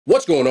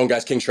What's going on,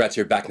 guys? King Strats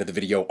here, back into the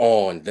video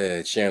on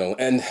the channel.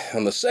 And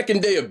on the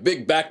second day of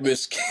Big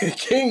Backmas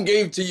King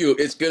gave to you,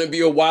 it's gonna be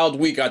a wild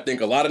week. I think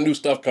a lot of new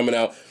stuff coming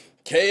out.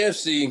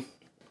 KFC,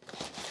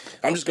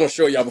 I'm just gonna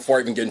show y'all before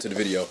I even get into the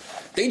video.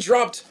 They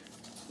dropped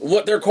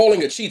what they're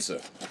calling a Chizza,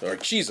 or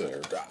Chizza,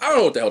 or I don't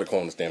know what the hell they're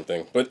calling this damn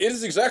thing, but it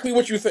is exactly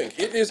what you think.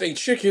 It is a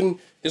chicken,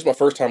 this is my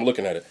first time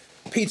looking at it,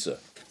 pizza.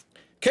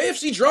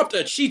 KFC dropped a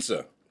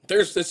Chizza.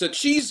 It's a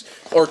cheese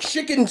or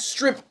chicken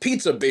strip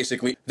pizza,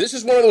 basically. This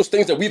is one of those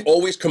things that we've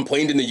always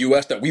complained in the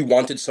US that we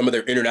wanted some of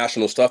their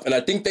international stuff, and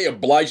I think they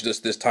obliged us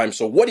this time.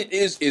 So what it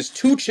is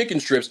two chicken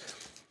strips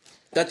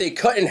that they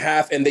cut in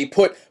half and they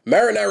put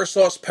marinara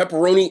sauce,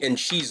 pepperoni, and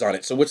cheese on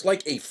it. So it's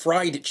like a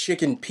fried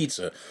chicken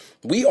pizza.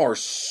 We are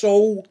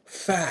so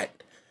fat.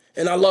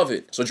 And I love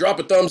it. So drop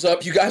a thumbs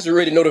up. You guys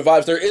already know the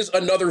vibes. There is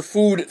another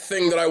food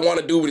thing that I want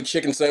to do with a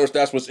chicken sandwich.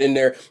 That's what's in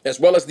there. As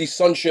well as these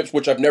sun chips,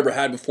 which I've never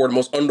had before. The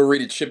most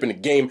underrated chip in the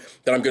game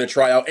that I'm going to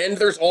try out. And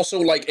there's also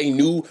like a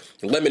new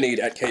lemonade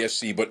at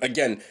KFC. But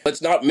again, let's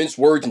not mince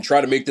words and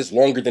try to make this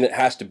longer than it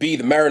has to be.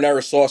 The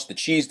marinara sauce, the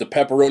cheese, the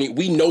pepperoni.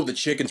 We know the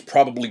chicken's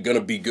probably going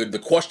to be good. The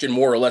question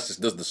more or less is,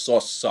 does the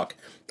sauce suck?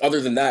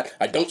 Other than that,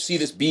 I don't see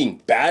this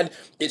being bad.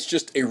 It's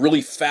just a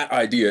really fat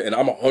idea, and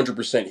I'm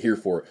 100% here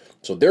for it.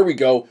 So there we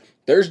go.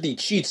 There's the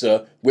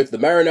Chizza with the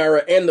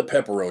marinara and the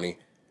pepperoni.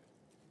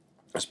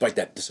 Let's bite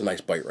that. This is a nice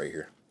bite right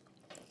here.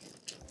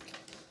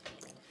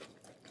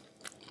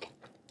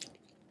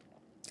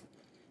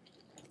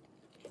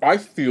 I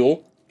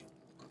feel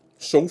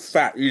so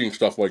fat eating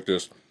stuff like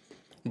this,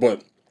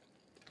 but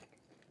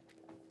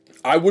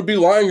I would be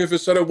lying if it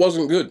said it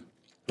wasn't good.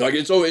 Like,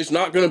 it's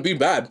not going to be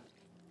bad.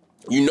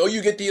 You know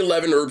you get the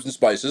 11 herbs and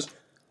spices.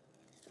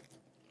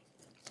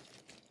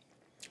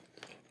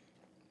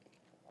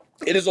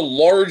 It is a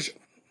large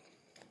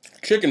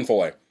chicken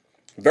fillet.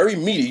 Very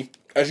meaty.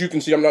 As you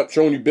can see, I'm not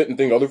showing you bit and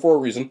thing other for a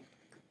reason.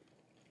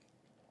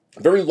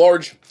 Very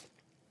large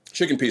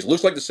chicken piece.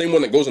 Looks like the same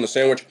one that goes in a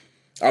sandwich.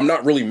 I'm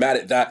not really mad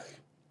at that.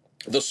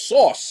 The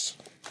sauce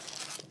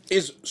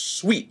is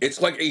sweet.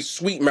 It's like a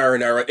sweet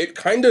marinara. It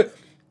kind of,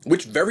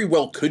 which very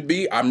well could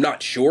be, I'm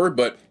not sure,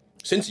 but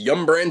since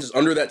Yum Brands is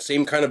under that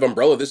same kind of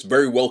umbrella, this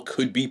very well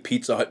could be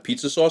Pizza Hut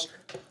pizza sauce.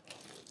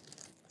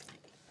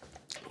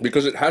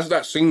 Because it has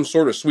that same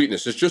sort of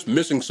sweetness. It's just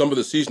missing some of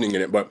the seasoning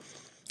in it, but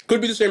could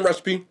be the same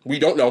recipe. We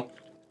don't know.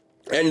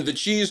 And the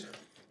cheese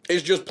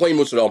is just plain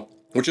mozzarella,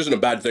 which isn't a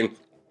bad thing.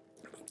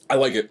 I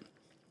like it.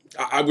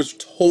 I was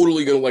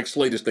totally going to like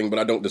slay this thing, but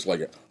I don't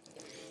dislike it.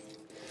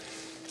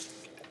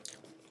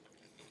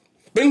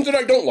 Things that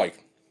I don't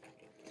like.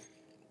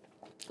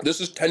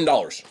 This is $10.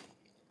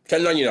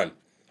 $10.99.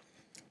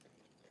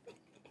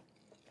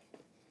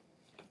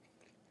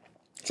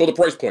 So the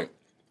price point.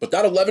 But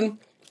that 11,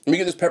 let me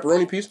get this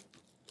pepperoni piece.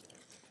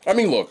 I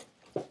mean, look,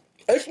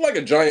 it's like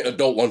a giant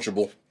adult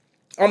Lunchable.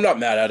 I'm not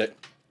mad at it.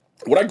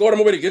 Would I go out of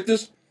my way to get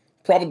this?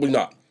 Probably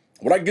not.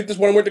 Would I get this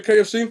when I went to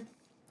KFC?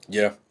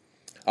 Yeah.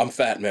 I'm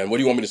fat, man. What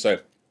do you want me to say?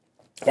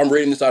 If I'm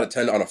rating this out of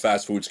 10 on a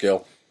fast food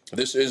scale,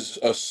 this is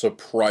a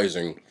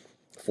surprising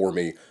for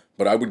me,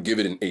 but I would give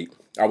it an 8.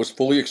 I was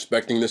fully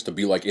expecting this to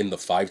be like in the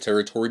 5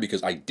 territory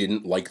because I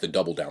didn't like the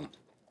Double Down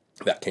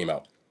that came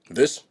out.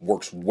 This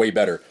works way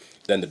better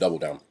than the Double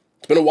Down.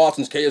 It's been a while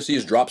since KFC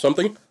has dropped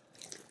something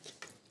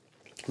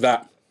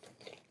that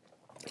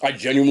I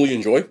genuinely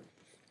enjoy,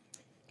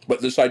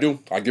 but this I do.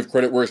 I give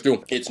credit where it's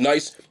due. It's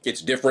nice.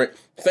 It's different.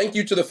 Thank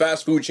you to the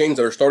fast food chains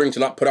that are starting to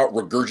not put out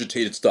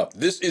regurgitated stuff.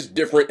 This is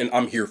different, and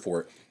I'm here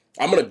for it.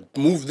 I'm going to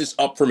move this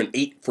up from an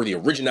 8 for the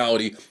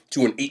originality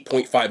to an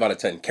 8.5 out of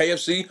 10.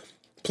 KFC,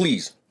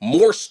 please,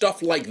 more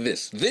stuff like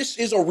this. This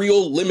is a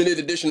real limited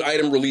edition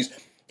item release,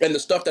 and the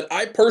stuff that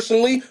I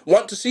personally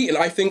want to see, and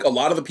I think a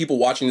lot of the people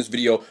watching this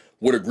video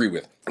would agree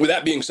with. With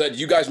that being said,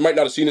 you guys might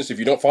not have seen this if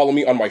you don't follow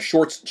me on my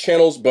shorts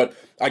channels, but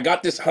I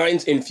got this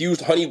Heinz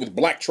infused honey with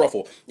black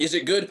truffle. Is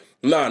it good?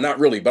 Nah, not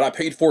really, but I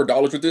paid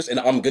 $4 with this, and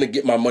I'm gonna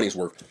get my money's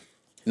worth.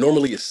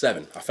 Normally it's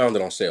 $7. I found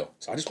it on sale.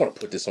 So I just want to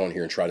put this on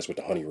here and try this with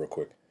the honey real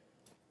quick.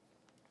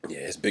 Yeah,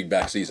 it's big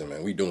back season,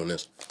 man. We doing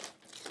this.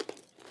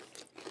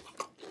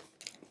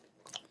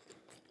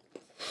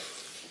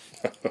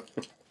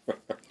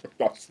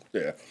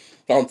 Yeah,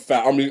 I'm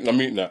fat. I'm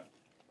eating that.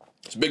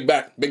 It's big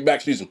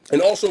back season.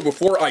 And also,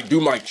 before I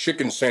do my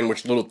chicken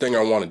sandwich little thing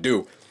I want to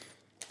do,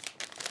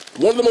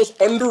 one of the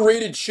most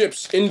underrated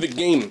chips in the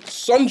game,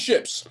 Sun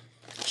Chips.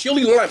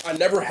 Chili lime. I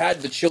never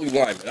had the chili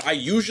lime. I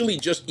usually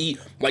just eat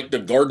like the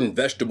garden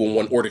vegetable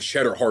one or the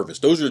cheddar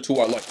harvest. Those are the two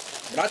I like.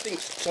 But I think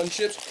Sun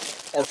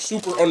Chips are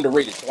super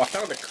underrated. So I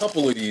found a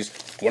couple of these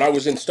when I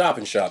was in Stop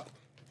and Shop.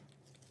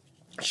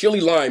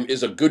 Chili lime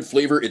is a good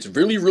flavor. It's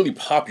really, really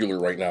popular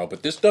right now,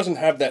 but this doesn't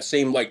have that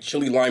same like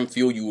chili lime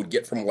feel you would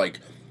get from like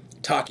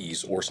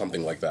Takis or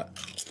something like that.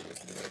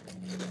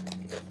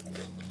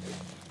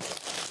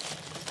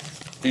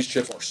 These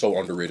chips are so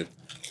underrated.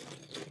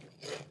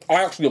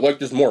 I actually like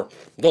this more.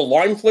 The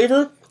lime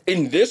flavor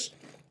in this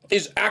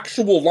is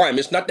actual lime.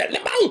 It's not that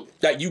lemon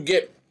that you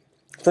get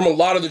from a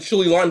lot of the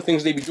chili lime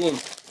things they be doing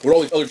with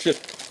all these other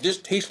chips. This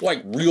tastes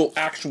like real,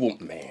 actual,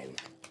 man.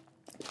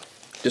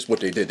 This is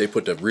what they did. They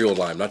put the real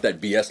lime, not that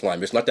BS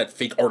lime. It's not that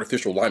fake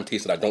artificial lime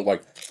taste that I don't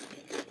like.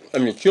 I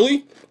mean,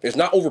 chili is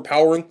not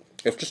overpowering.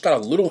 It's just got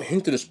a little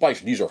hint of the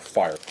spice. These are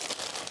fire.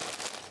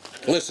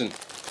 Listen,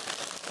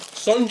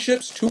 Sun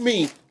Chips, to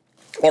me,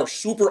 are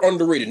super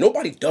underrated.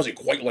 Nobody does it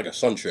quite like a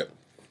Sun Chip.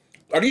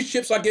 Are these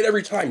chips I get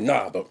every time?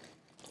 Nah, but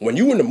when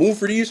you in the mood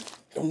for these,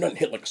 don't nothing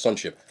hit like a Sun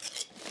Chip.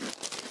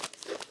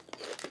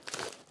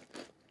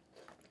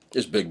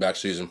 It's Big Back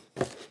season.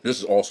 This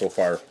is also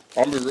fire.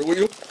 I'm gonna be real with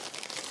you.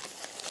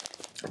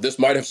 This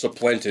might have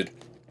supplanted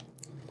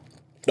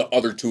the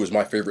other two as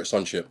my favorite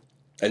Sun Chip.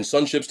 And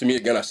Sun Chips, to me,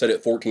 again, I said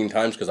it 14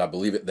 times because I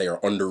believe it, they are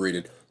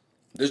underrated.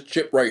 This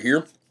chip right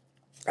here,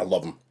 I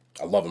love them.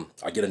 I love them.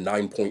 I get a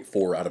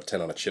 9.4 out of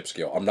 10 on a chip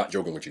scale. I'm not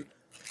joking with you.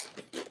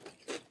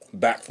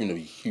 Back from the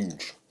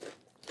huge.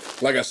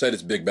 Like I said,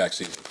 it's Big Back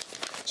season.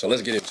 So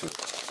let's get into it.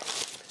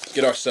 Let's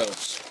get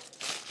ourselves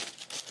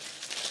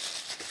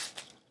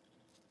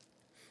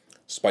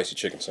spicy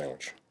chicken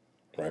sandwich,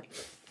 right?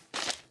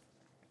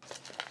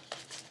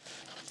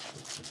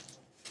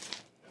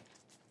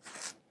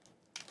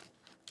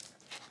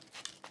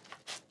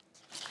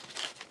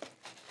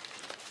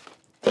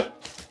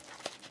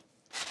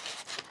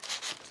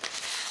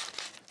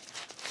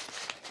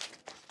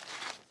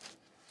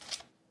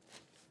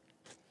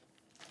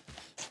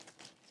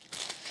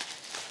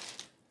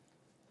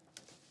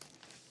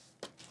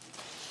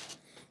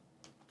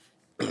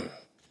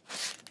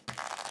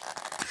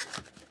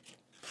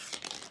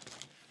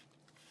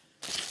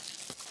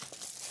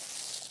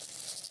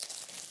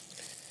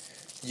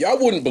 Y'all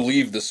wouldn't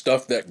believe the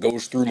stuff that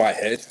goes through my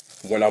head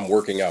when I'm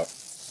working out.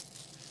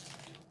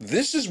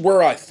 This is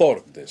where I thought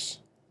of this.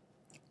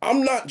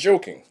 I'm not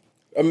joking.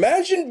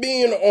 Imagine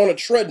being on a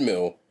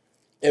treadmill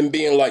and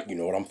being like, you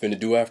know what I'm finna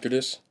do after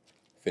this?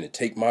 Finna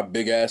take my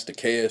big ass to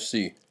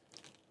KFC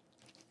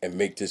and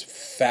make this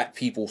fat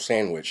people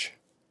sandwich.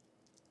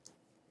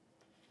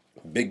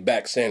 Big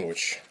Back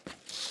sandwich.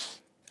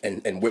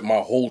 And with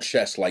my whole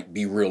chest, like,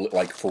 be real,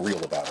 like, for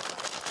real about it.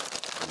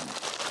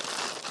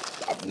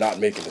 I'm not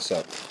making this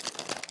up.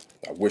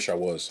 I wish I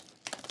was.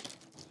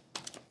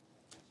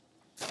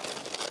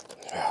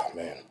 Oh,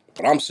 man.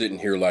 But I'm sitting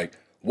here like,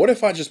 what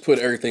if I just put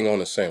everything on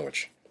a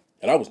sandwich?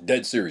 And I was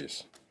dead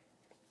serious.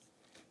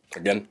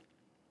 Again.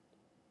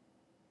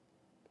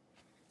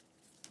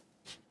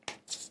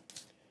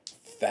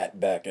 Fat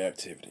back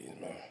activities,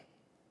 man.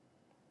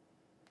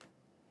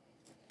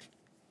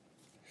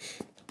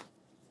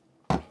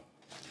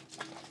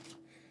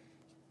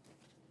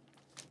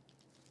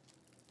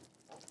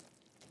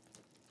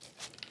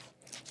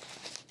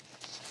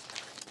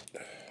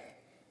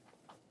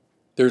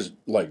 There's,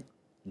 like,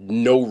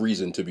 no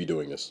reason to be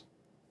doing this.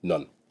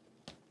 None.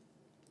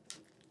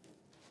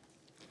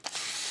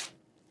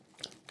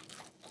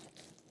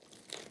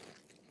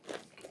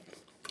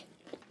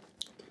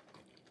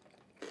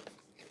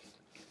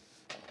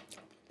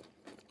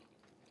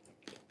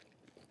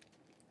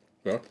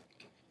 Yeah.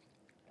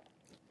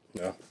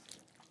 Yeah.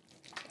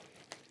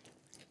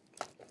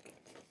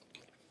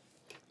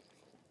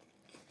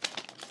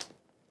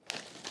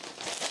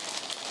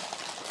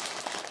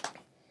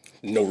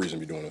 No reason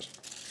to be doing this.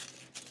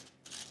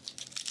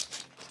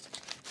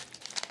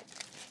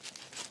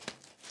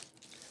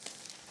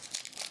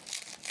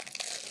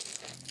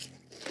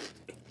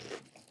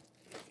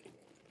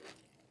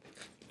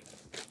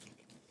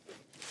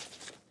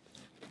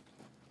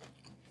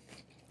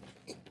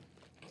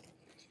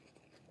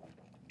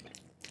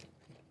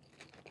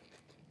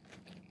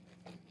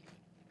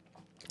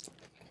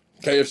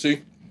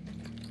 KFC,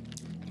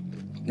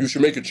 you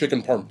should make a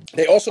chicken parm.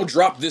 They also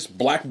dropped this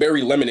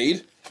blackberry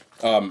lemonade.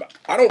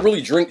 I don't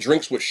really drink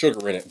drinks with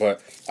sugar in it,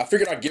 but I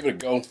figured I'd give it a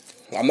go.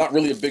 I'm not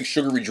really a big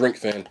sugary drink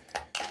fan.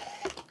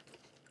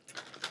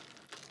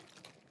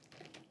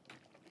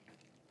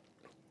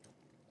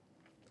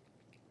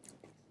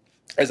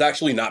 It's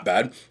actually not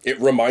bad. It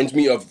reminds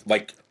me of,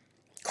 like,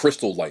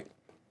 Crystal Light,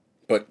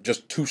 but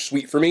just too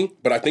sweet for me.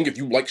 But I think if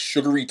you like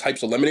sugary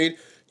types of lemonade,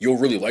 you'll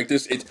really like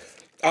this.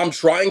 I'm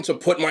trying to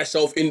put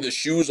myself in the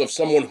shoes of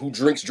someone who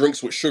drinks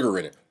drinks with sugar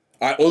in it.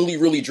 I only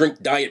really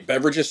drink diet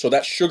beverages, so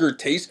that sugar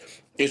taste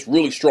is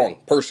really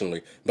strong,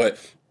 personally. But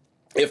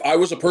if I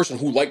was a person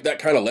who liked that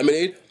kind of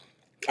lemonade,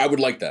 I would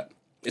like that.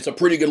 It's a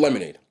pretty good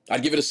lemonade.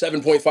 I'd give it a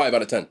 7.5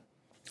 out of 10.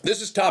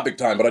 This is topic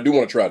time, but I do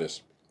want to try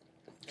this.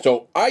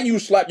 So, I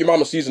use Slap Your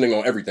Mama seasoning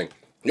on everything.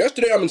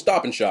 Yesterday, I'm in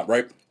Stop and Shop,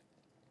 right?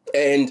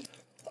 And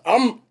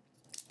I'm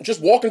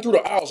just walking through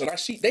the aisles, and I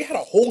see they had a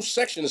whole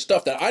section of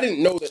stuff that I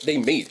didn't know that they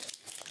made.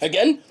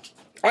 Again,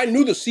 I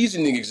knew the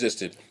seasoning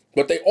existed,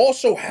 but they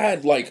also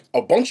had, like,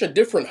 a bunch of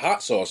different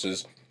hot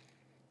sauces,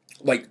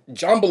 like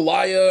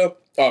jambalaya,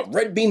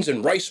 red beans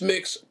and rice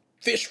mix,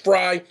 fish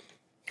fry,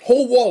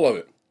 whole wall of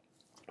it.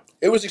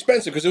 It was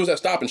expensive because it was at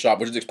Stop and Shop,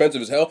 which is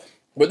expensive as hell,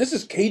 but this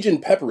is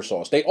Cajun pepper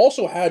sauce. They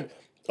also had,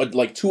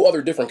 like, 2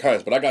 other different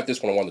kinds, but I got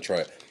this one. I wanted to try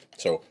it.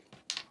 So,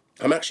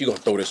 I'm actually going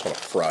to throw this on a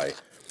fry,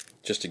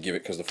 just to give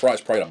it, because the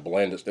fry's probably the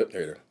blandest. There you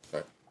go. All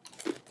right.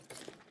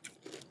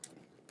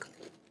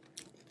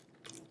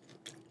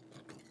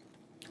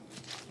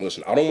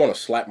 Listen, I don't want to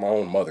slap my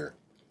own mother,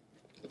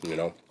 you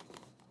know?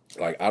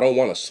 Like, I don't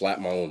want to slap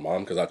my own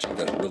mom because I think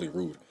that's really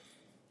rude.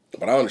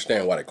 But I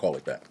understand why they call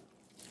it that.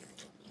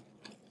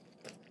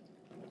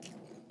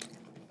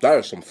 That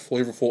is some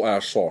flavorful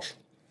ass sauce.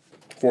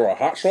 For a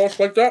hot sauce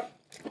like that,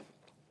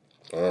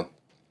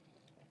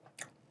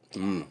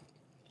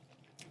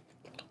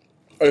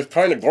 it's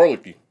kind of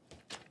garlicky.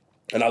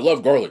 And I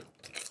love garlic.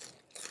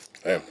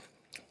 Damn.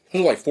 This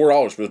is like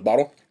 $4 for this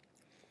bottle.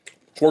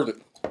 It's worth it.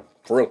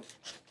 For real.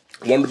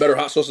 One of the better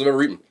hot sauces I've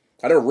ever eaten.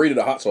 I never rated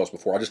a hot sauce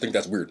before. I just think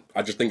that's weird.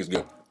 I just think it's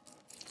good.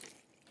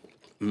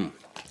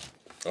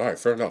 Alright,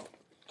 fair enough.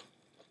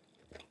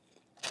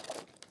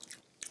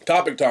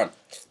 Topic time.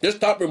 This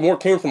topic more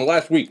came from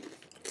last week.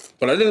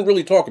 But I didn't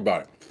really talk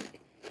about it.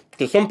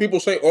 Because some people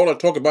say all I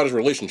talk about is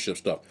relationship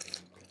stuff.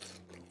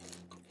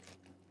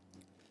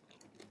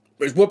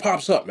 It's what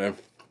pops up, man.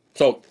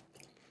 So,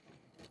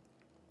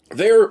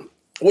 there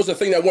was a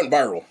thing that went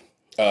viral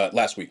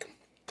last week,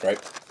 right?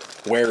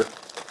 Where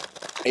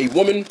a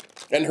woman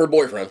and her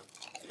boyfriend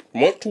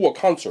went to a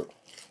concert.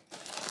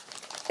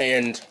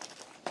 And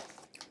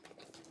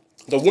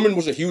the woman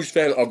was a huge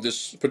fan of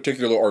this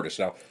particular artist.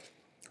 Now,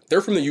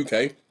 they're from the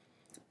UK.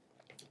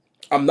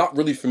 I'm not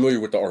really familiar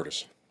with the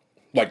artist.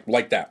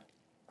 Like that.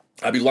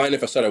 I'd be lying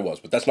if I said I was,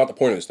 but that's not the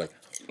point of this thing.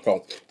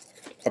 So,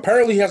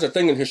 apparently he has a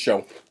thing in his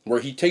show where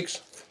he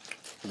takes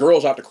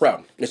girls out the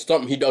crowd. It's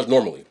something he does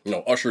normally. You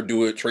know, Usher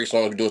do it, Trey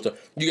Songz do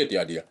stuff. You get the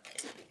idea.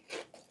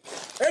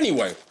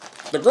 Anyway,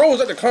 the girl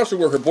was at the concert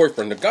with her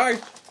boyfriend.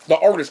 The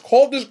artist,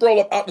 called this girl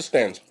up out the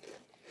stands,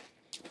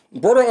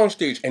 brought her on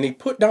stage, and he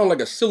put down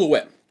like a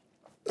silhouette.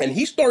 And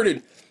he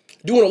started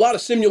doing a lot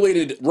of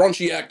simulated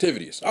raunchy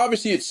activities.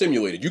 Obviously, it's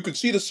simulated. You could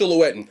see the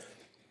silhouette, and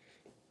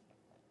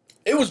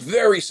it was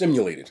very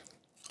simulated.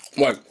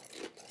 Like,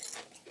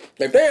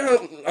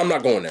 I'm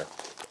not going there.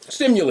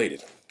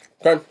 Simulated.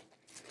 Okay?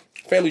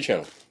 Family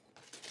Channel.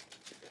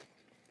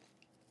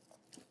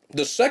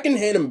 The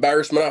secondhand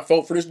embarrassment I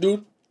felt for this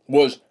dude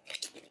was,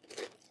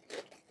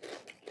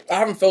 I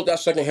haven't felt that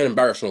secondhand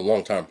embarrassment in a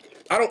long time.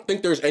 I don't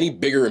think there's any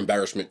bigger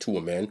embarrassment to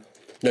a man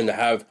than to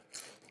have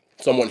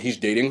someone he's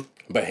dating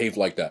behave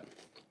like that.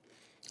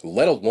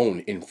 Let alone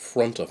in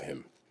front of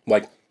him.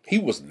 Like, he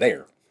was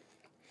there.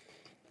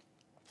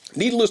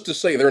 Needless to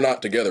say, they're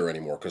not together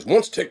anymore, because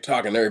once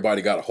TikTok and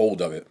everybody got a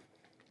hold of it,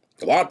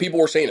 a lot of people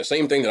were saying the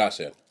same thing that I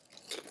said.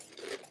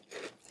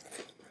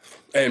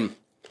 And,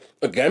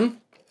 again,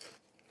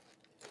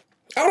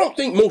 I don't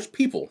think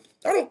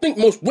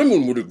most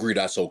women would agree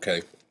that's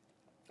okay.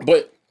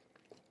 But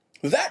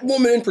that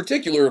woman in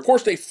particular, of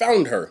course, they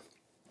found her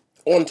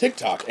on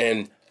TikTok,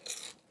 and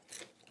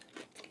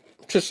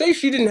to say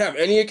she didn't have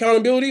any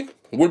accountability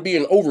would be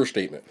an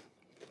overstatement.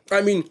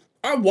 I mean,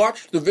 I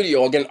watched the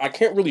video. Again, I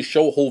can't really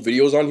show whole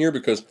videos on here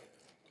because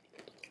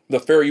the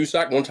Fair Use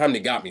Act, one time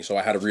they got me, so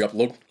I had to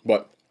re-upload.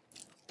 But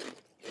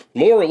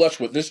more or less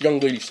what this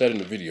young lady said in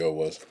the video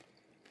was,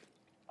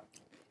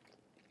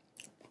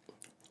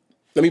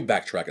 let me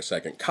backtrack a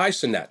second. Kai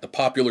Cenat, the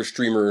popular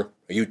streamer,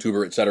 a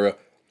YouTuber, etc.,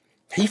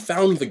 he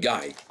found the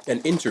guy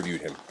and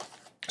interviewed him.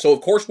 So,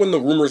 of course, when the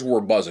rumors were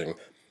buzzing,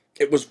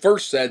 it was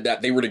first said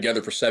that they were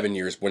together for 7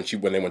 years when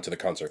they went to the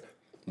concert.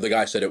 The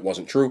guy said it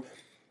wasn't true.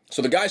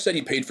 So the guy said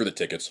he paid for the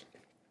tickets.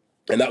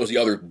 And that was the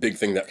other big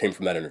thing that came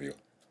from that interview.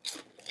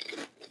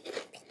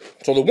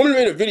 So the woman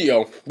made a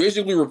video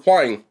basically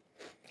replying.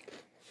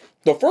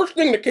 The first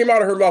thing that came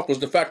out of her mouth was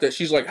the fact that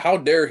she's like, how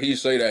dare he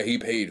say that he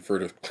paid for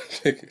the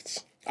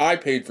tickets? I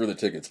paid for the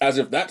tickets. As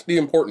if that's the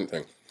important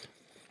thing.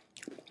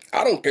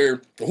 I don't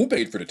care who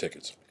paid for the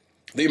tickets.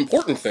 The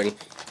important thing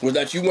was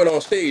that you went on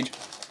stage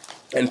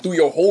and threw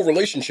your whole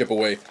relationship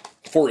away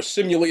for a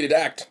simulated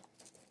act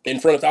in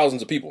front of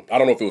thousands of people. I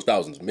don't know if it was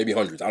thousands, maybe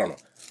hundreds, I don't know.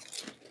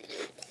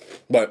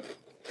 But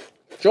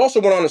she also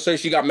went on to say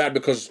she got mad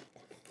because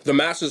the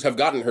masses have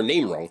gotten her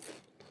name wrong.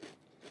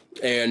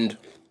 And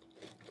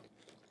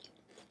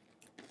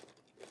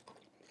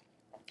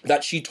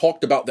that she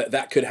talked about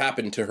that could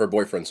happen to her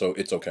boyfriend, so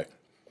it's okay.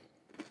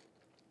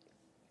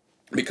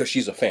 Because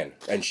she's a fan,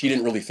 and she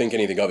didn't really think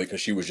anything of it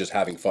because she was just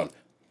having fun.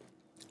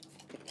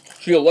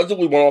 She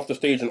allegedly went off the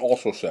stage and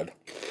also said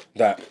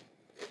that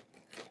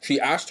she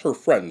asked her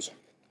friends,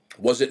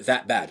 was it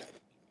that bad?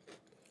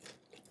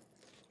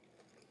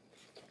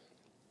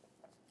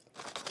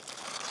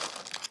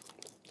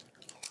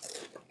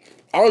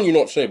 I don't even know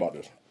what to say about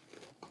this.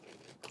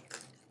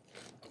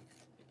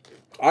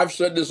 I've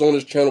said this on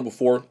this channel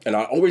before, and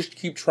I always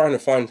keep trying to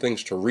find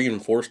things to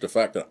reinforce the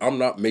fact that I'm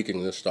not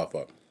making this stuff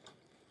up.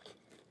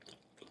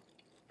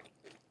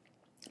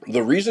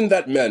 The reason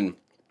that men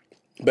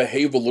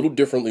behave a little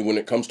differently when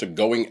it comes to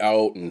going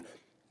out and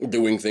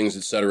doing things,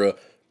 etc.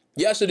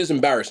 Yes, it is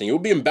embarrassing. It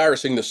would be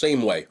embarrassing the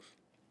same way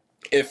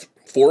if,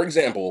 for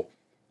example,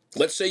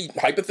 let's say,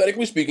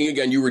 hypothetically speaking,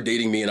 again, you were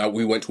dating me and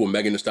we went to a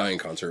Megan Thee Stallion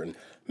concert, and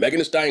Megan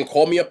Thee Stallion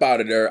called me up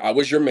out of there. I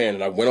was your man,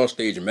 and I went on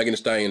stage, and Megan Thee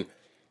Stallion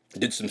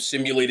did some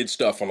simulated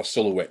stuff on a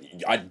silhouette.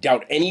 I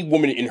doubt any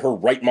woman in her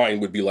right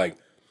mind would be like,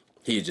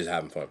 he's just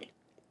having fun.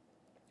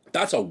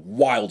 That's a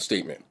wild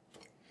statement.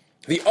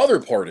 The other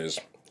part is,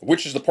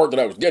 which is the part that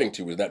I was getting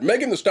to, is that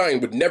Megan Thee Stallion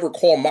would never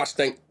call my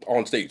stank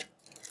on stage.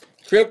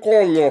 She ain't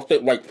calling me on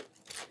stage. Like,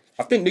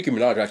 I think Nicki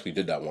Minaj actually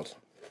did that once.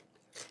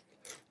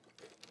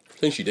 I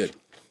think she did.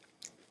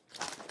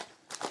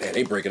 Man,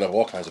 they breaking up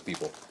all kinds of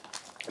people.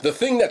 The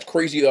thing that's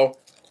crazy, though,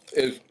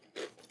 is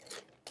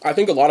I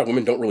think a lot of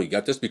women don't really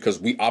get this because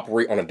we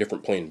operate on a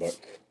different plane, but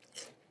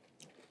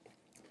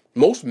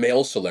most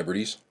male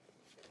celebrities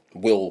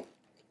will,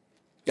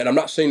 and I'm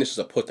not saying this is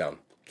a put down,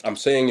 I'm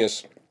saying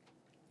this,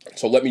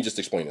 so let me just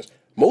explain this.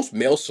 Most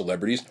male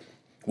celebrities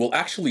will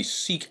actually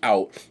seek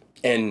out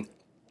and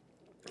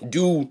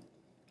do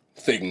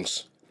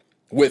things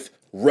with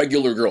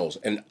regular girls,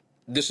 and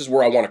this is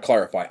where I want to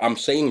clarify. I'm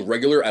saying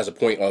regular as a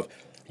point of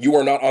you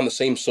are not on the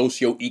same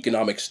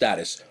socioeconomic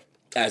status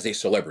as a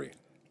celebrity.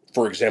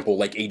 For example,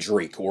 like a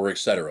Drake or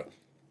etc.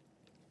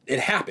 It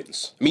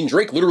happens. I mean,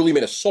 Drake literally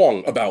made a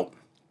song about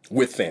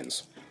with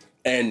fans.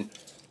 And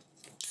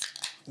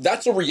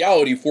that's a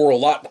reality for a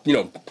lot. You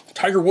know,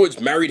 Tiger Woods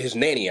married his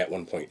nanny at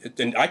one point.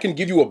 And I can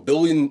give you a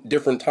billion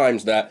different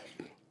times that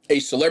a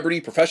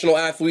celebrity, professional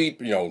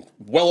athlete, you know,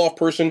 well-off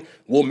person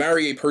will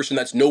marry a person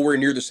that's nowhere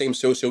near the same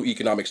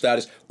socioeconomic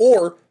status,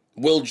 or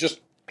will just,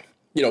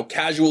 you know,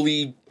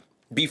 casually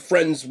be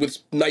friends with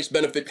nice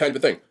benefit kind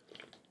of thing.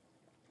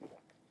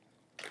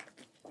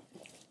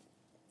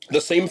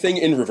 The same thing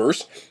in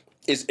reverse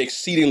is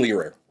exceedingly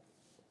rare.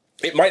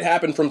 It might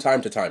happen from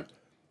time to time,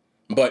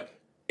 but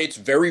it's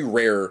very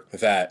rare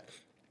that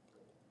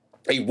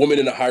a woman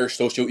in a higher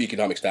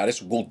socioeconomic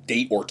status will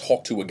date or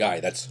talk to a guy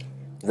that's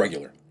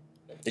regular.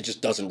 It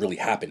just doesn't really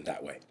happen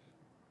that way.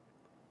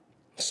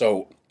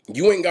 So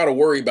you ain't got to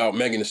worry about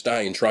Megan Thee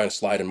Stallion trying to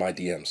slide in my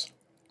DMs.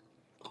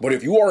 But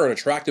if you are an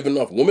attractive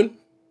enough woman,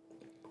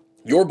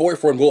 your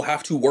boyfriend will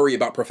have to worry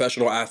about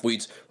professional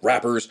athletes,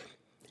 rappers,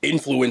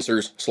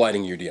 influencers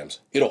sliding your DMs.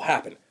 It'll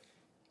happen.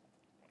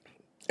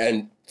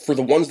 And for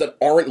the ones that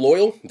aren't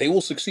loyal, they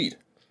will succeed.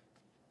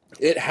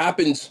 It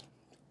happens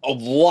a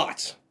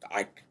lot.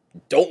 I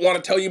don't want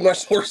to tell you my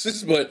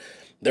sources, but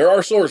there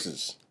are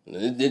sources.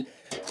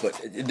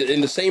 But in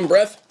the same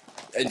breath,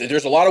 and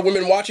there's a lot of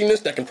women watching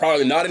this that can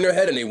probably nod in their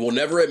head and they will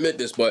never admit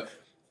this, but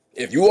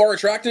if you are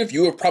attractive,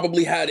 you have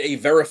probably had a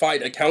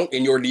verified account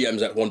in your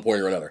DMs at one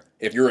point or another,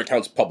 if your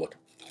account's public.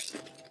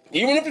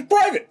 Even if it's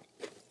private.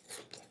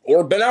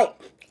 Or been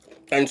out.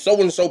 And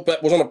so-and-so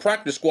was on a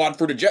practice squad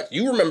for the Jets.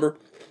 You remember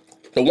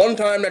the one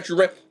time that you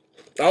read,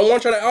 I don't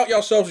want you to out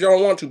yourselves if y'all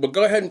don't want to, but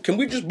go ahead and, can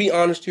we just be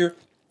honest here?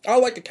 I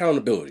like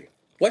accountability.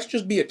 Let's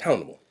just be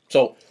accountable.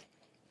 So,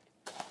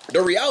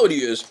 the reality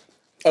is,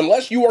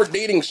 unless you are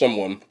dating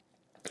someone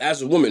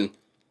as a woman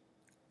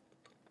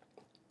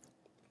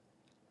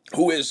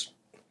who is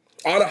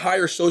on a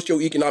higher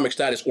socioeconomic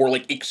status or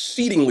like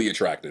exceedingly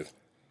attractive,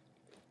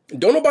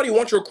 don't nobody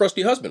want your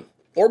crusty husband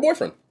or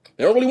boyfriend.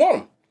 They don't really want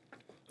him.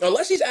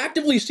 Unless he's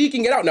actively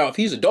seeking it out. Now, if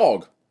he's a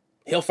dog,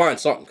 he'll find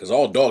something, because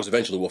all dogs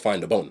eventually will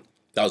find a bone.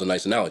 That was a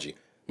nice analogy.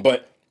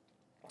 But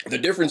the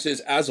difference is,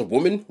 as a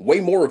woman, way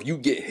more of you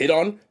get hit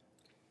on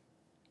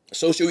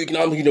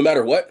socioeconomically no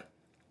matter what,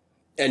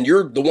 and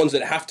you're the ones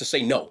that have to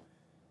say no.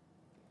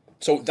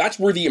 So that's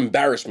where the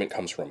embarrassment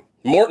comes from.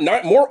 More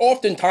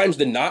often times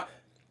than not,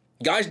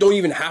 guys don't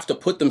even have to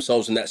put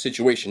themselves in that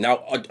situation.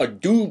 Now, a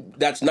dude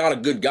that's not a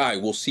good guy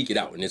will seek it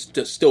out, and it's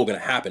just still going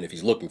to happen if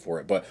he's looking for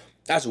it. But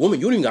as a woman,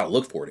 you don't even got to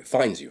look for it. It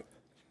finds you.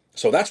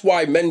 So that's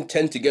why men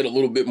tend to get a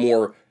little bit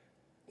more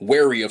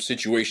wary of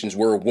situations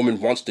where a woman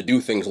wants to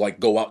do things like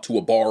go out to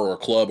a bar or a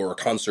club or a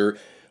concert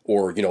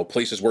or, you know,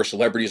 places where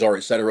celebrities are,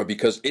 etc.,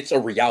 because it's a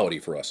reality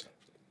for us.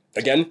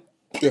 Again,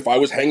 if I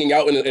was hanging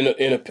out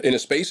in a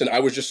space and I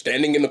was just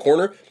standing in the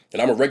corner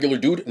and I'm a regular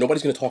dude,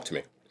 nobody's going to talk to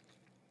me.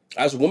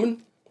 As a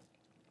woman,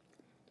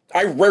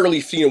 I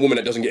rarely see a woman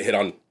that doesn't get hit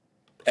on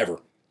ever.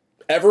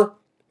 Ever,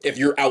 if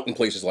you're out in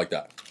places like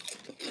that.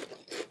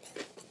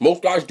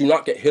 Most guys do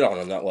not get hit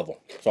on that level.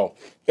 So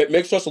it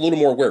makes us a little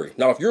more wary.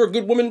 Now, if you're a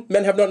good woman,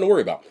 men have nothing to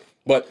worry about.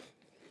 But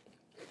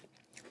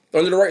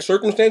under the right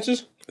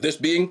circumstances, this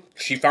being,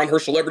 she found her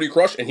celebrity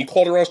crush and he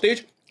called her on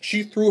stage,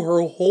 she threw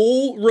her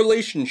whole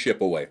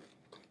relationship away.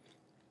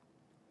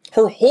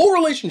 Her whole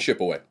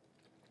relationship away.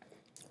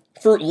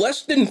 For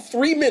less than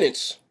 3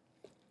 minutes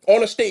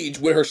on a stage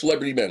with her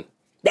celebrity man.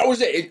 That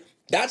was it.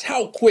 That's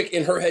how quick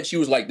in her head she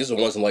was like, this is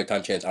a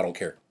once-in-a-lifetime chance. I don't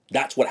care.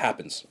 That's what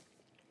happens.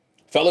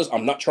 Fellas,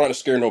 I'm not trying to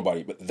scare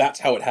nobody, but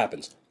that's how it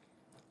happens.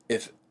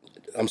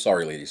 I'm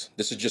sorry, ladies.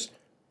 This is just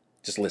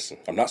listen.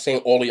 I'm not saying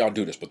all of y'all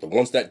do this, but the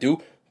ones that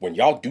do, when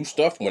y'all do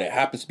stuff, when it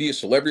happens to be a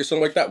celebrity or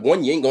something like that,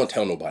 one, you ain't gonna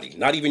tell nobody.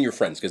 Not even your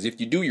friends, because if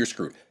you do, you're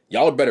screwed.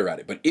 Y'all are better at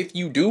it. But if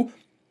you do,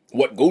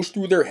 what goes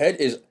through their head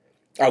is,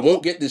 I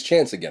won't get this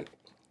chance again.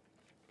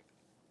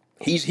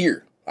 He's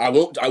here. I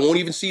won't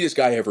even see this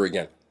guy ever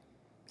again.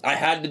 I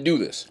had to do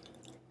this.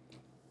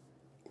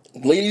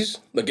 Ladies,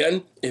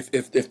 again,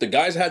 if the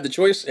guys had the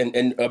choice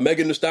and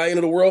Megan Thee Stallion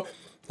of the world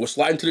was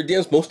sliding to the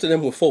DMs, most of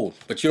them will fold.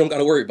 But you don't got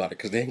to worry about it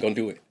because they ain't going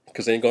to do it.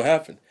 Because it ain't going to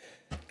happen.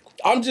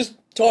 I'm just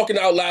talking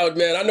out loud,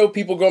 man. I know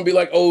people going to be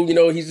like, oh, you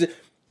know,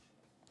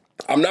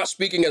 I'm not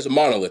speaking as a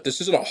monolith.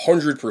 This isn't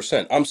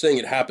 100%. I'm saying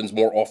it happens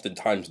more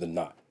oftentimes than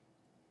not.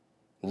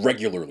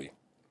 Regularly.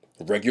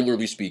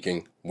 Regularly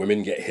speaking,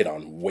 women get hit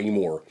on way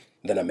more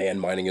than a man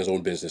minding his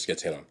own business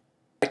gets hit on.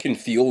 I can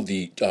feel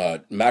the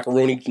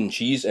macaroni and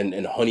cheese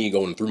and honey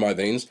going through my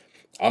veins.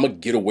 I'm going to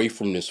get away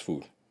from this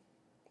food.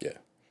 Yeah.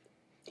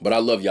 But I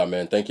love y'all,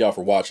 man. Thank y'all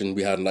for watching.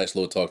 We had a nice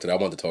little talk today. I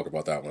wanted to talk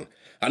about that one.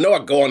 I know I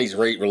go on these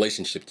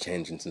relationship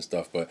tangents and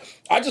stuff, but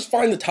I just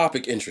find the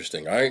topic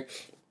interesting, all right?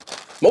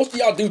 Most of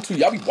y'all do too.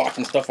 Y'all be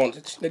watching stuff on,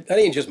 that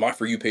ain't just my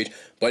For You page,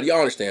 but y'all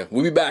understand.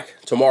 We'll be back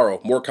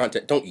tomorrow. More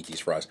content. Don't eat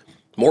these fries.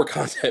 More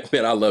content,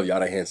 man. I love y'all.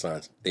 The hand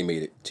signs. They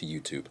made it to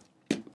YouTube.